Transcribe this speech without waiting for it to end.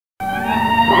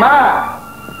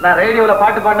நான் ரேடியோல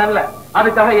பாட்டு பாடினேன்ல,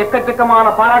 அதுக்காக எக்கச்சக்கமான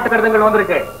பாராட்டு கடிதங்கள்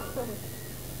வந்திருக்கு.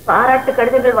 பாராட்டு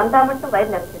கடிதங்கள் வந்தா மட்டும்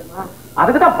வயிறு நினைச்சிருமா?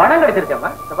 அதுக்குதான் பணம் கிடைச்சிருக்கேன்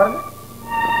பாருங்க.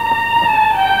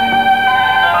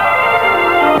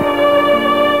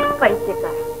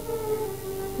 பைத்தியக்கார,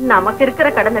 நமக்கு இருக்கிற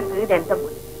கடனுக்கு இது எந்த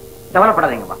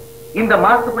கவலைப்படாதீங்கம்மா. இந்த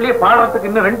மாசத்துக்குள்ளேயே பாடுறதுக்கு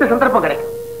இன்னும் 2 சந்தர்ப்பம்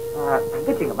கிடைக்கும்.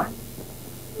 தங்கச்சிங்கம்மா,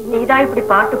 நீதான் இப்படி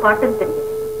பாட்டு பாட்டுன்னு தெரியும்.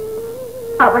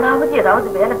 அவளாவது ஏதாவது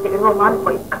வேலை தெரியுமான்னு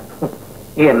போயிருக்கா.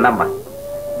 என்னம்மா,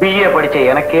 BA படிச்ச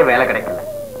எனக்கே வேலை கிடைக்கல,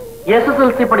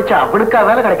 SSLC படிச்ச அவளுக்கா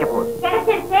வேலை கிடைக்க போகுது?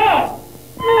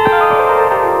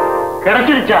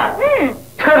 கிடைச்சிருச்சா?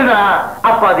 சரிதான்.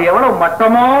 அப்ப அது எவ்வளவு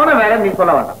மட்டமான வேலை நீ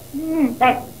சொல்ல வேண்டாம்.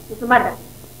 சுமார்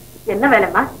என்ன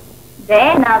வேலைமா?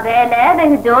 வேணா வேலை,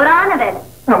 வெகு ஜோரான வேலை.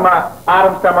 அம்மா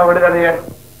ஆரம்பிச்சாமா, விடுதலைய.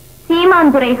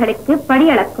 சீமாந்துறைகளுக்கு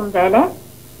படியளக்கும் வேலை,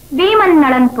 வீமன்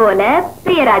நலன் போல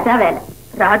பிரியராஜா வேலை.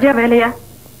 ராஜா வேலையா?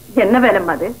 என்ன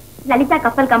வேலைமா அது? லலிதா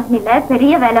கப்பல் கம்பெனில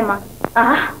பெரிய வேலைமா.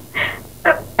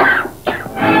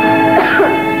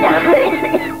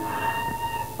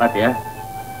 பாத்தியா,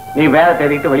 நீ வேலை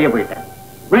தேடிட்டு வெளியே போயிட்ட.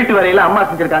 வீட்டு வேலையில அம்மா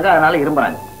செஞ்சிருக்காங்க, அதனால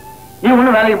இரும்புறாங்க. நீ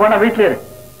ஒண்ணு வேலைக்கு போனா வீட்டுல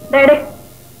இரு.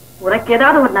 உனக்கு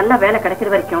ஏதாவது ஒரு நல்ல வேலை கிடைக்கிற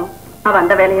வரைக்கும் அவ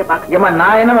அந்த வேலையை பாக்க.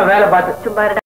 நான் என்ன வேலை பார்த்து சும்மா